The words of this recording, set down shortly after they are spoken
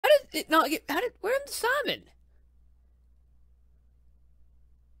it not get? How did? Where is Simon?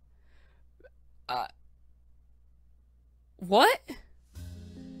 Uh, what?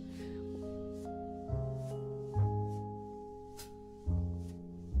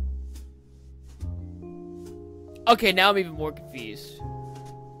 Okay, now I'm even more confused.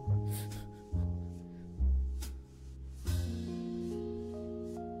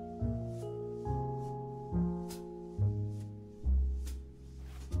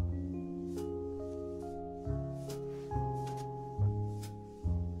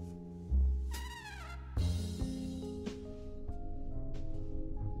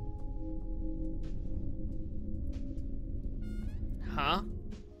 Huh?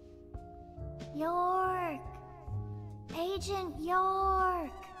 York! Agent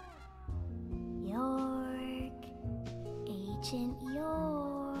York! York! Agent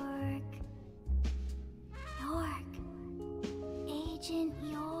York! York! Agent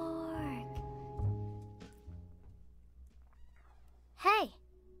York! Hey!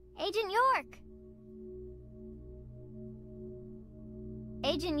 Agent York!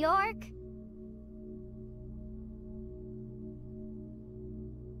 Agent York?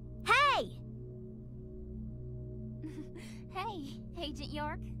 Hey! Hey, Agent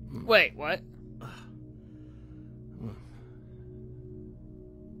York. Wait, what?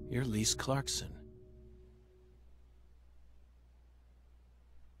 You're Lise Clarkson.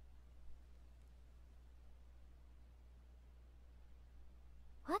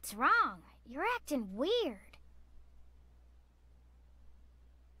 What's wrong? You're acting weird.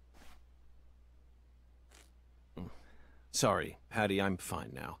 Sorry, Patty, I'm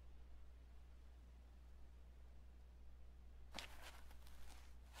fine now.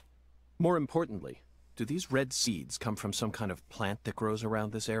 More importantly, do these red seeds come from some kind of plant that grows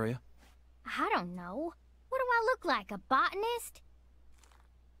around this area? I don't know. What do I look like, a botanist?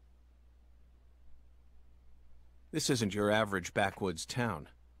 This isn't your average backwoods town.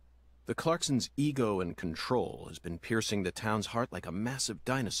 The Clarksons' ego and control has been piercing the town's heart like a massive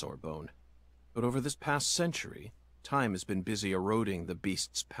dinosaur bone. But over this past century, time has been busy eroding the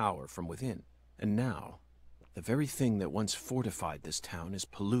beast's power from within. And now, the very thing that once fortified this town is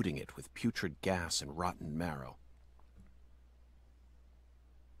polluting it with putrid gas and rotten marrow.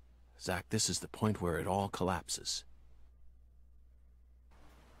 Zach, this is the point where it all collapses.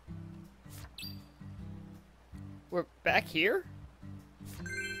 We're back here?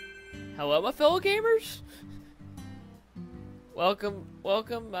 Hello, my fellow gamers? Welcome,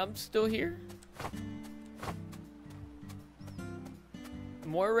 welcome, I'm still here.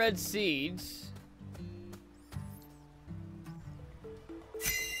 More red seeds.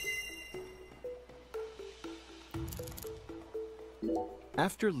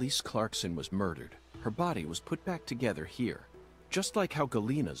 After Lise Clarkson was murdered, her body was put back together here, just like how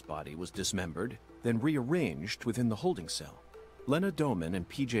Galena's body was dismembered, then rearranged within the holding cell. Lena Doman and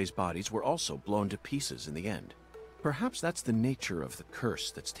PJ's bodies were also blown to pieces in the end. Perhaps that's the nature of the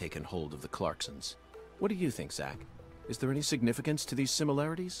curse that's taken hold of the Clarksons. What do you think, Zach? Is there any significance to these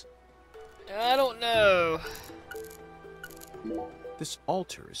similarities? I don't know. This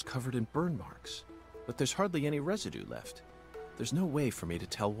altar is covered in burn marks, but there's hardly any residue left. There's no way for me to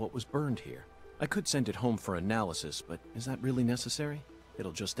tell what was burned here. I could send it home for analysis, but is that really necessary?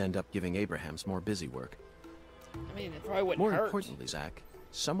 It'll just end up giving Abrahams more busy work. I mean, it probably wouldn't More hurt. importantly, Zach,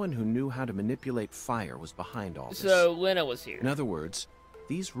 someone who knew how to manipulate fire was behind all this. So, Lena was here. In other words,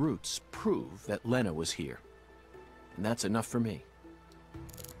 these roots prove that Lena was here. And that's enough for me.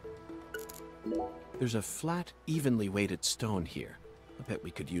 There's a flat, evenly weighted stone here. I bet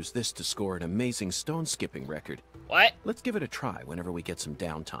we could use this to score an amazing stone skipping record. What? Let's give it a try whenever we get some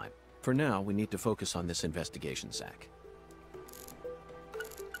downtime. For now, we need to focus on this investigation, Zach.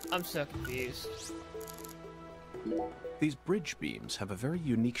 I'm so confused. These bridge beams have a very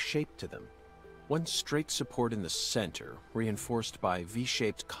unique shape to them. One straight support in the center, reinforced by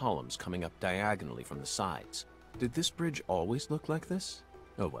V-shaped columns coming up diagonally from the sides. Did this bridge always look like this?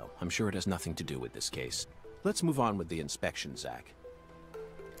 Oh well, I'm sure it has nothing to do with this case. Let's move on with the inspection, Zach.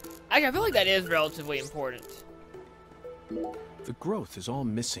 I feel like that is relatively important. The growth is all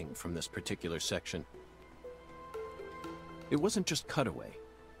missing from this particular section. It wasn't just cutaway.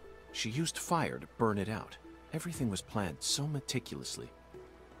 She used fire to burn it out. Everything was planned so meticulously,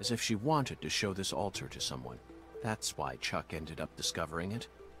 as if she wanted to show this altar to someone. That's why Chuck ended up discovering it.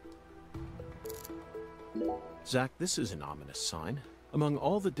 Zach, this is an ominous sign. Among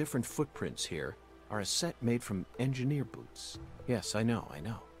all the different footprints here are a set made from engineer boots. Yes, I know.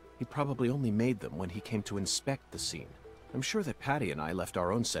 He probably only made them when he came to inspect the scene. I'm sure that Patty and I left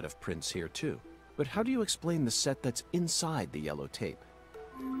our own set of prints here too. But how do you explain the set that's inside the yellow tape?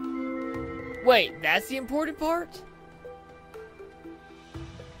 Wait, that's the important part?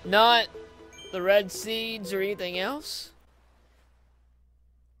 Not the red seeds or anything else?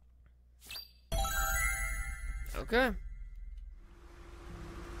 Okay.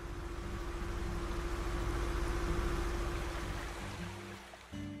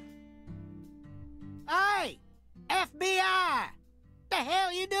 Hey! FBI! The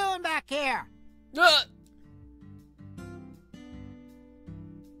hell you doing back here?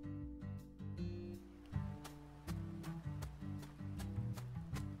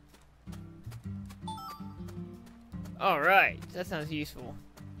 Alright, that sounds useful.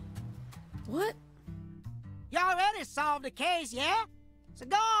 What? You already solved the case, yeah? So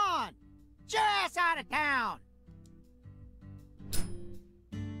go on! Get your ass out of town!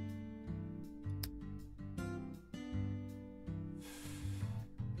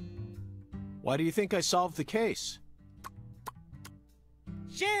 Why do you think I solved the case?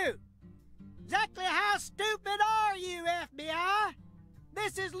 Shoot! Exactly how stupid are you, FBI?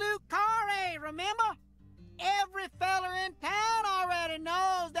 This is Luke Carre, remember? Every feller in town already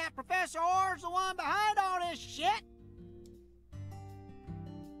knows that Professor Orr's the one behind all this shit.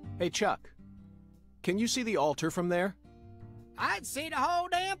 Hey, Chuck. Can you see the altar from there? I'd see the whole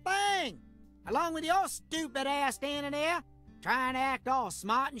damn thing. Along with your stupid ass standing there, trying to act all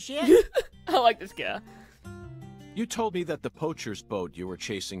smart and shit. I like this guy. You told me that the poacher's boat you were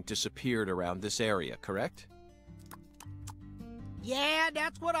chasing disappeared around this area, correct? Yeah,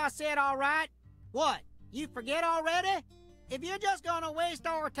 that's what I said, all right. What? You forget already? If you're just gonna waste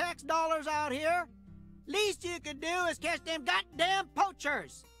our tax dollars out here, least you could do is catch them goddamn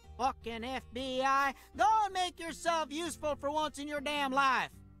poachers. Fucking FBI, go and make yourself useful for once in your damn life.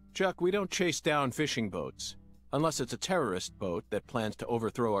 Chuck, we don't chase down fishing boats. Unless it's a terrorist boat that plans to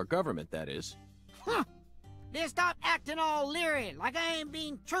overthrow our government, that is. Huh. Then stop acting all leery, like I ain't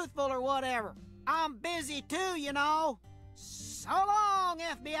being truthful or whatever. I'm busy too, you know. So long,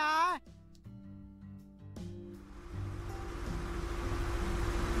 FBI.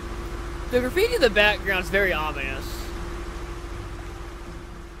 The graffiti in the background is very ominous.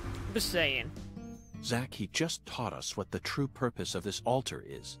 Just saying. Zach, he just taught us what the true purpose of this altar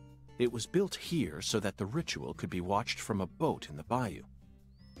is. It was built here so that the ritual could be watched from a boat in the bayou.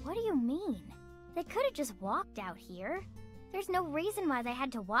 What do you mean? They could have just walked out here. There's no reason why they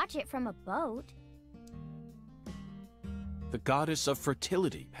had to watch it from a boat. The goddess of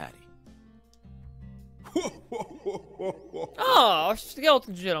fertility, Patty. Oh, our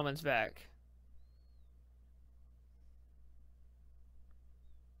skeleton gentleman's back.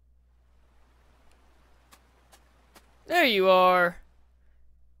 There you are.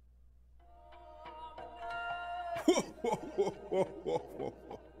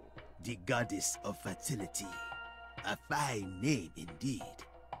 The goddess of fertility. A fine name indeed.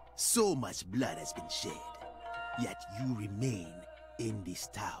 So much blood has been shed, yet you remain in this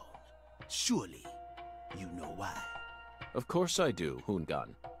town. Surely, you know why. Of course I do,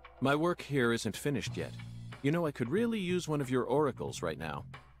 Hoongan. My work here isn't finished yet. You know, I could really use one of your oracles right now.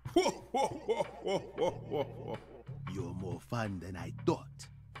 You're more fun than I thought.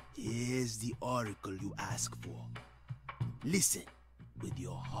 Here's the oracle you ask for. Listen with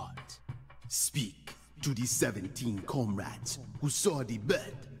your heart. Speak to the 17 comrades who saw the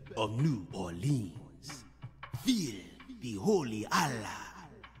birth of New Orleans. Feel the holy Allah.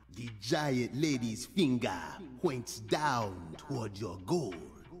 The giant lady's finger points down toward your goal,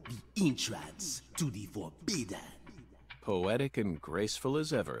 the entrance to the forbidden. Poetic and graceful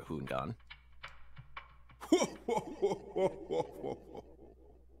as ever, Hoongan.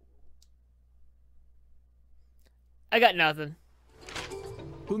 I got nothing.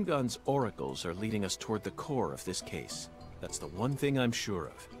 Hoongan's oracles are leading us toward the core of this case. That's the one thing I'm sure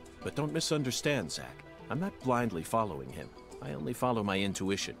of. But don't misunderstand, Zach. I'm not blindly following him. I only follow my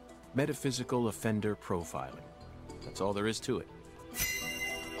intuition. Metaphysical offender profiling. That's all there is to it.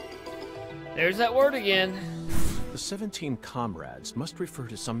 There's that word again. The 17 comrades must refer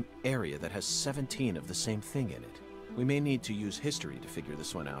to some area that has 17 of the same thing in it. We may need to use history to figure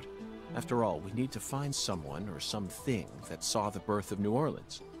this one out. After all, we need to find someone or something that saw the birth of New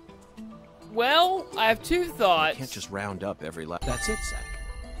Orleans. Well, I have two thoughts. You can't just round up every That's it, Zach.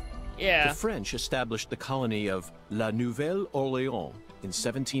 Yeah. The French established the colony of La Nouvelle-Orléans in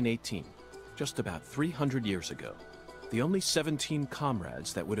 1718, just about 300 years ago. The only 17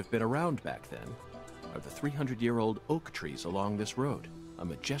 comrades that would have been around back then are the 300-year-old oak trees along this road. A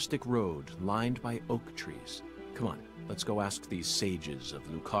majestic road lined by oak trees. Come on, let's go ask these sages of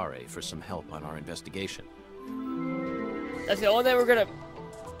Lucare for some help on our investigation. That's the only thing we're gonna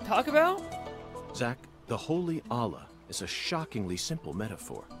talk about? Zach, the Holy Allah is a shockingly simple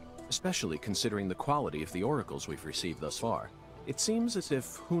metaphor. especially considering the quality of the oracles we've received thus far. It seems as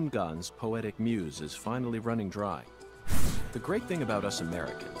if Hungan's poetic muse is finally running dry. The great thing about us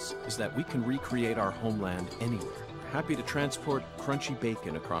Americans is that we can recreate our homeland anywhere. We're happy to transport crunchy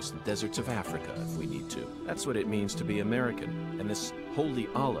bacon across the deserts of Africa if we need to. That's what it means to be American, and this Holy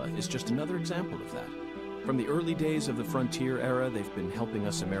Allah is just another example of that. From the early days of the frontier era, they've been helping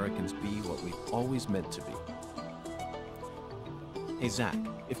us Americans be what we've always meant to be. Hey Zach,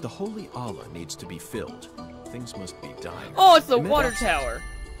 if the Holy Allah needs to be filled, things must be dire. Oh, it's the water tower.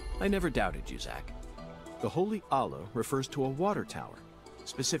 I never doubted you, Zach. The Holy Allah refers to a water tower,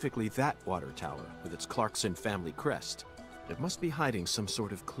 specifically that water tower with its Clarkson family crest. It must be hiding some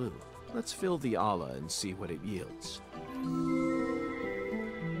sort of clue. Let's fill the Allah and see what it yields.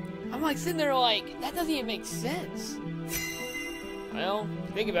 I'm like sitting there like, that doesn't even make sense. Well, if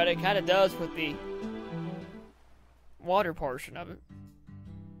you think about it, it kind of does with the water portion of it.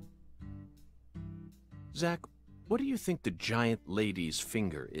 Zach, what do you think the giant lady's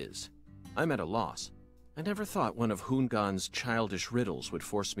finger is? I'm at a loss. I never thought one of Hungan's childish riddles would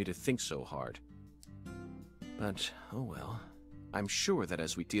force me to think so hard. But, oh well. I'm sure that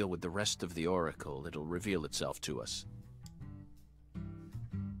as we deal with the rest of the Oracle, it'll reveal itself to us.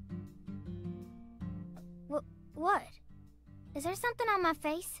 What? Is there something on my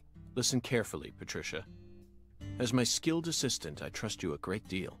face? Listen carefully, Patricia. As my skilled assistant, I trust you a great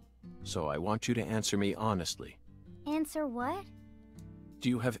deal. So I want you to answer me honestly. Answer what? Do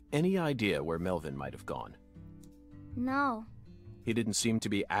you have any idea where Melvin might have gone? No. He didn't seem to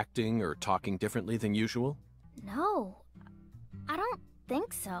be acting or talking differently than usual? No. I don't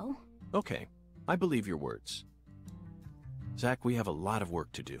think so. Okay, I believe your words. Zach, we have a lot of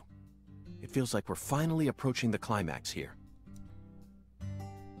work to do. It feels like we're finally approaching the climax here.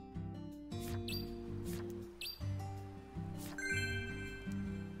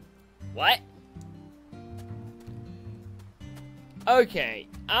 What? Okay,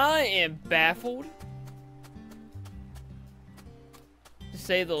 I am baffled, to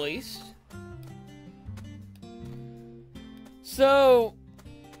say the least. So,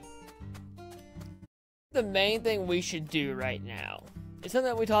 the main thing we should do right now is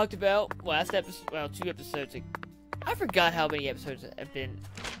something that we talked about last episode, well, 2 episodes ago. I forgot how many episodes have been.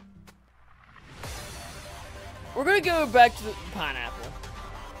 We're gonna go back to the pineapple.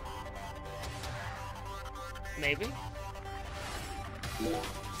 Maybe.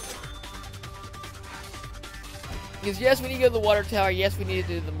 Because yes, we need to go to the water tower. Yes, we need to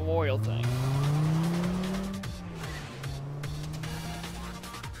do the memorial thing.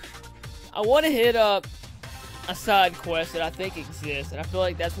 I want to hit up a side quest that I think exists, and I feel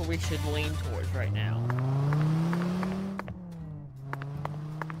like that's what we should lean towards right now.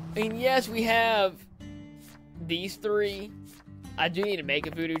 I mean, yes, we have these 3. I do need to make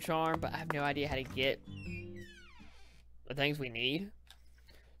a voodoo charm, but I have no idea how to get the things we need.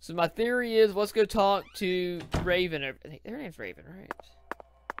 So my theory is, let's go talk to Raven. I think their name's Raven, right?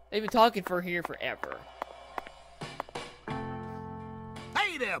 They've been talking for here forever.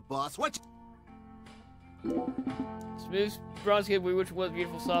 Hey there, boss. What? Smooth bronze kid, which was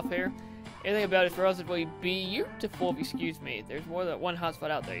beautiful soft hair. Anything about it is relatively beautiful, if you excuse me. There's more than one hotspot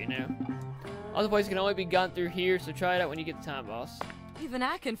out there, you know. Other places can only be gotten through here, so try it out when you get the time, boss. Even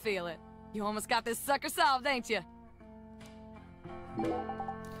I can feel it. You almost got this sucker solved, ain't you?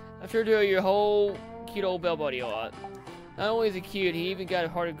 I'm sure to your whole cute old bell buddy a lot. Not only is he cute, he even got a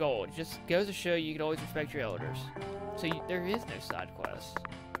heart of gold. It just goes to show you can always respect your elders. So there is no side quest.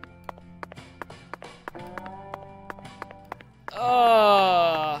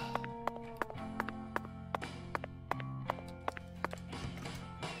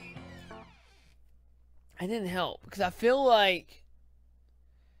 I didn't help because I feel like,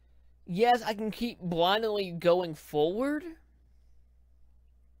 yes, I can keep blindly going forward,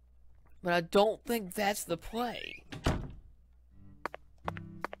 but I don't think that's the play.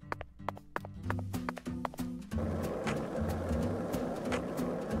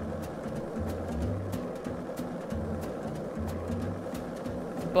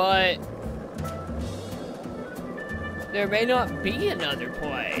 But there may not be another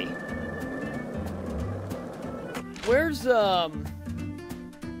play. Where's oh,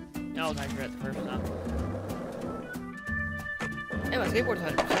 I was actually at the first time. Hey, my skateboard's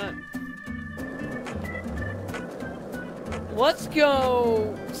 100%. Let's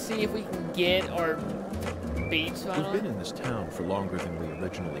go see if we can get our beats finally. We've been in this town for longer than we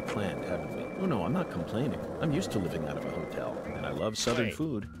originally planned, haven't we? Oh no, I'm not complaining. I'm used to living out of a hotel, and I love southern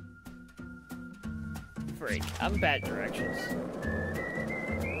food. Freak, I'm bad directions.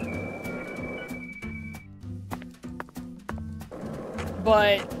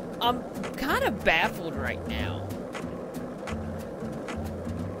 But I'm kind of baffled right now.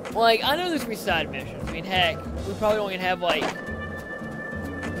 Like, I know there's gonna be side missions. I mean, heck, we probably only have like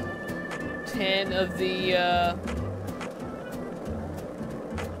 10 of the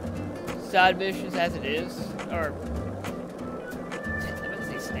side missions as it is, or 10, let's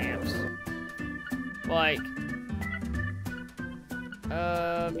say stamps. Like,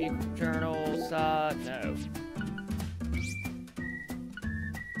 vehicle journal, side, no.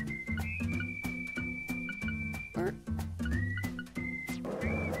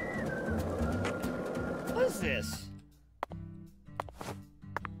 What is this?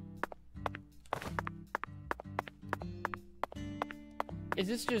 Is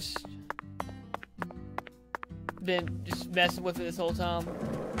this just been messing with it this whole time?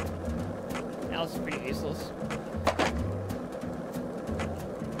 Now it's pretty useless.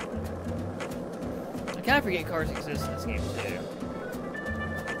 I kind of forget cars exist in this game too.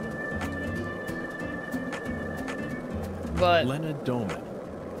 But Lena Doman,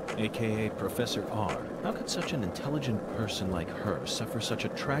 aka Professor R. How could such an intelligent person like her suffer such a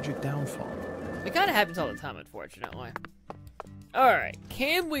tragic downfall? it kind of happens all the time, unfortunately. Alright,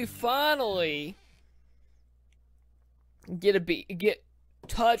 can we finally get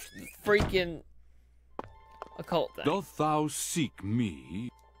touch the freaking occult thing? Doth thou seek me?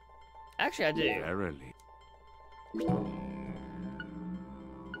 Actually, I do. Verily.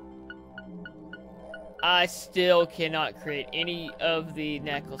 I still cannot create any of the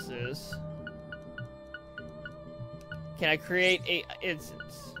necklaces. Can I create a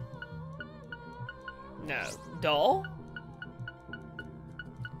instance? No. Doll?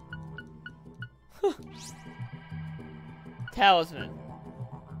 Talisman.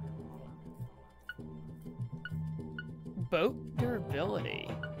 Boat durability.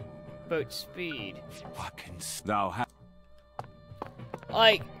 Boat speed. What canst thou have?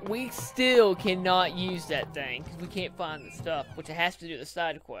 Like, we still cannot use that thing because we can't find the stuff, which it has to do the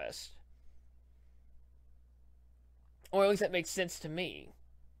side quest. Or at least that makes sense to me.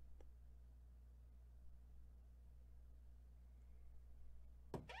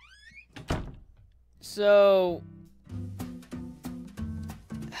 So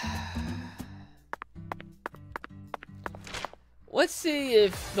let's see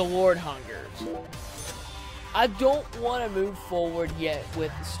if the Lord hungers. I don't want to move forward yet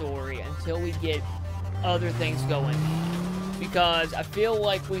with the story until we get other things going on. Because I feel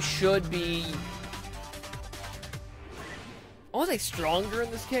like we should be, I want to say stronger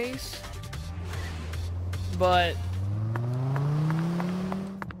in this case. But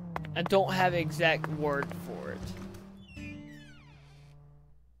I don't have an exact word for it.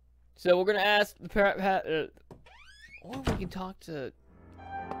 So we're going to ask the parrot, or we can talk to...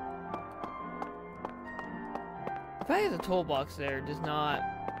 The fact that the toolbox there does not...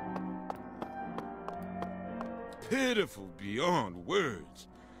 Pitiful beyond words.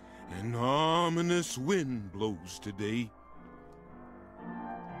 An ominous wind blows today.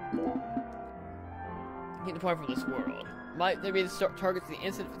 Get apart from this world. Might there be the targets of the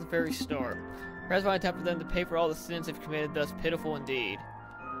incident from the very start. Perhaps find time for them to pay for all the sins they've committed, thus pitiful indeed.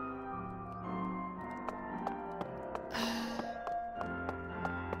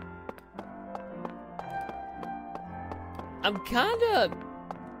 I'm kinda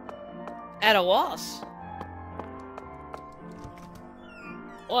at a loss.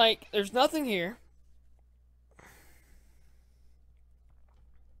 Like, there's nothing here.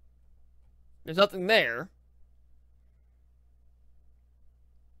 There's nothing there.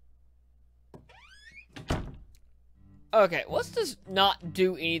 Okay, let's just not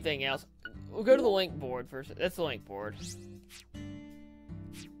do anything else. We'll go to the link board first. That's the link board.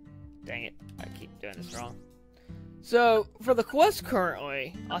 Dang it. I keep doing this wrong. So, for the quest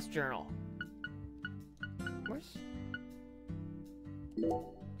currently, Lost Journal. Where's...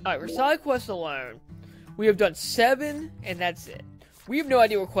 Alright, for side quest alone, we have done 7, and that's it. We have no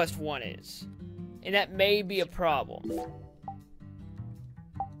idea what quest 1 is. And that may be a problem.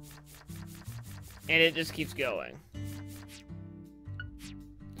 And it just keeps going.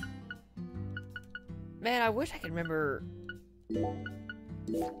 Man, I wish I could remember...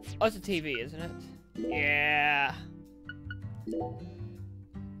 Oh, it's a TV, isn't it? Yeah.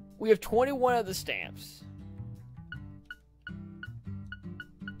 We have 21 of the stamps.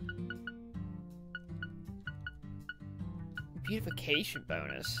 Beautification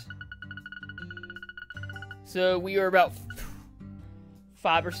bonus. So we are about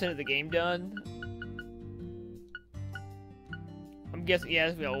 5% of the game done. I'm guessing, yeah,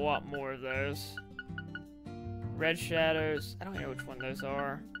 there's gonna be a lot more of those. Red shadows. I don't know which one those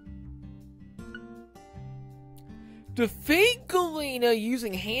are. Defeat Galena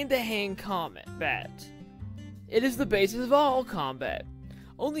using hand-to-hand combat. It is the basis of all combat.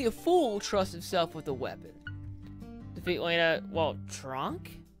 Only a fool trusts himself with a weapon. Defeat Lena while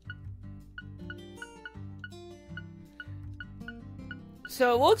drunk?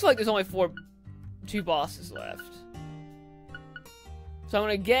 So it looks like there's only two bosses left. So I'm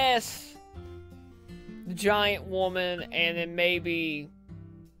gonna guess the giant woman and then maybe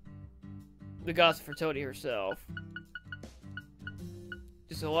the goddess of fertility herself.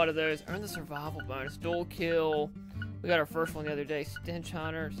 Just a lot of those. Earn the survival bonus. Dual kill. We got our first one the other day. Stench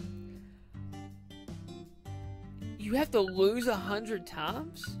Hunters. You have to lose 100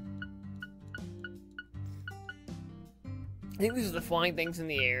 times? I think these are the flying things in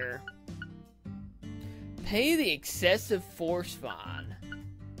the air. Pay the excessive force fine.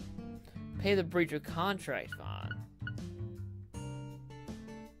 Pay the breach of contract fine.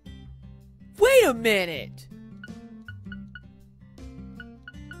 Wait a minute!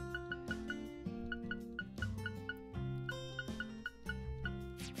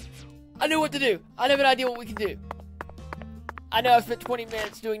 I know what to do. I have an idea what we can do. I know I've spent 20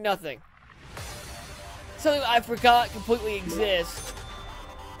 minutes doing nothing. Something I forgot completely exists.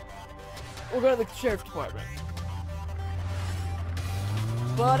 We're going to the sheriff's department.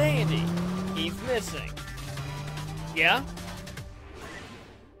 But Andy, he's missing. Yeah?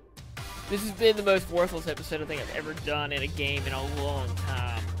 This has been the most worthless episode I think I've ever done in a game in a long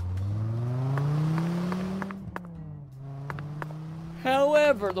time.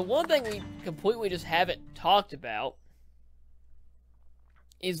 However, the one thing we completely just haven't talked about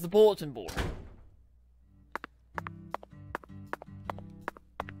is the bulletin board.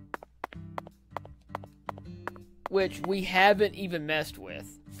 Which we haven't even messed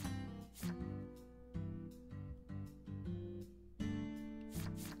with.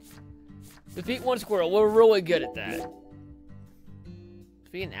 Defeat one squirrel. We're really good at that.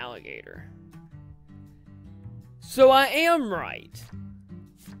 Defeat an alligator. So I am right.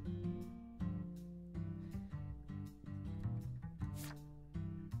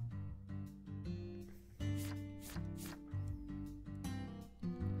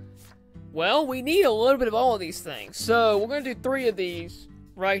 Well, we need a little bit of all of these things. So we're going to do 3 of these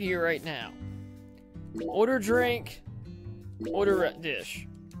right here, right now. Order drink. Order dish.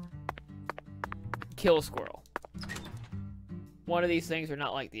 Kill a squirrel. One of these things are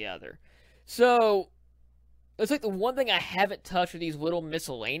not like the other. So it's like the one thing I haven't touched are these little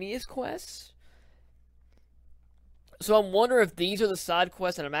miscellaneous quests. So I'm wondering if these are the side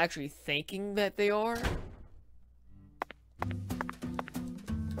quests that I'm actually thinking that they are.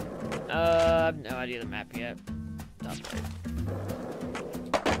 I have no idea the map yet.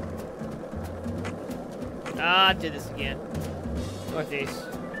 I did this again. Northeast.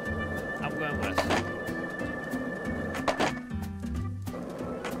 I'm going west.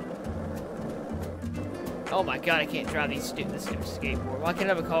 Oh my god, I can't drive this stupid skateboard. Why can't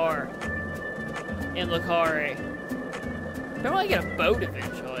I have a car in Lucare? Maybe I get a boat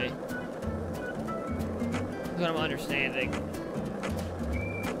eventually. That's what I'm understanding.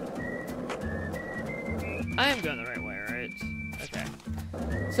 I am going the right way, right? Okay.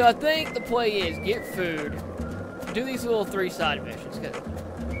 So I think the play is get food, do these little 3 side missions, because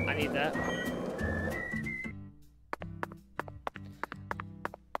I need that.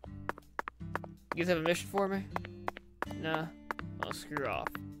 You guys have a mission for me? Nah. I'll screw off.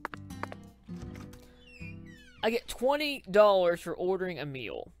 I get $20 for ordering a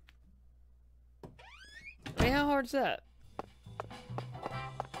meal. I mean, how hard is that?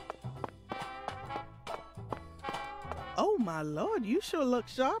 Oh my lord, you sure look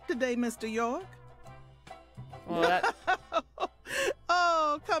sharp today, Mr. York. Well, that...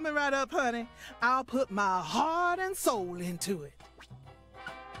 Oh, coming right up, honey. I'll put my heart and soul into it.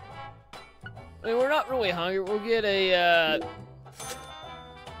 I mean, we're not really hungry. We'll get a,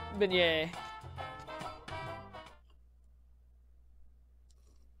 beignet.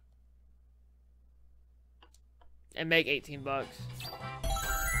 And make 18 bucks.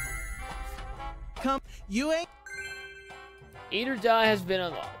 Come, you ain't... Eat or Die has been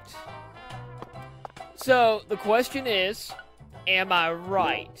unlocked. So, the question is, am I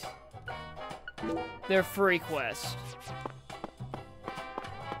right? They're free quests.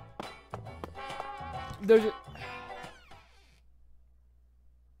 There's a...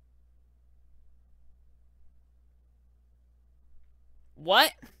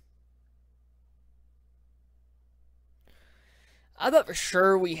 What? I thought for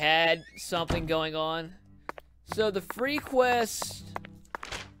sure we had something going on. So the free quest...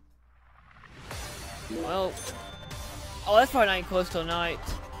 Well... Oh, that's probably not even close till night.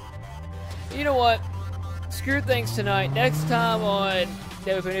 You know what? screw things tonight. Next time on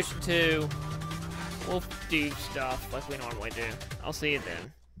Premonition 2, we'll do stuff like we normally do. I'll see you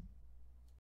then.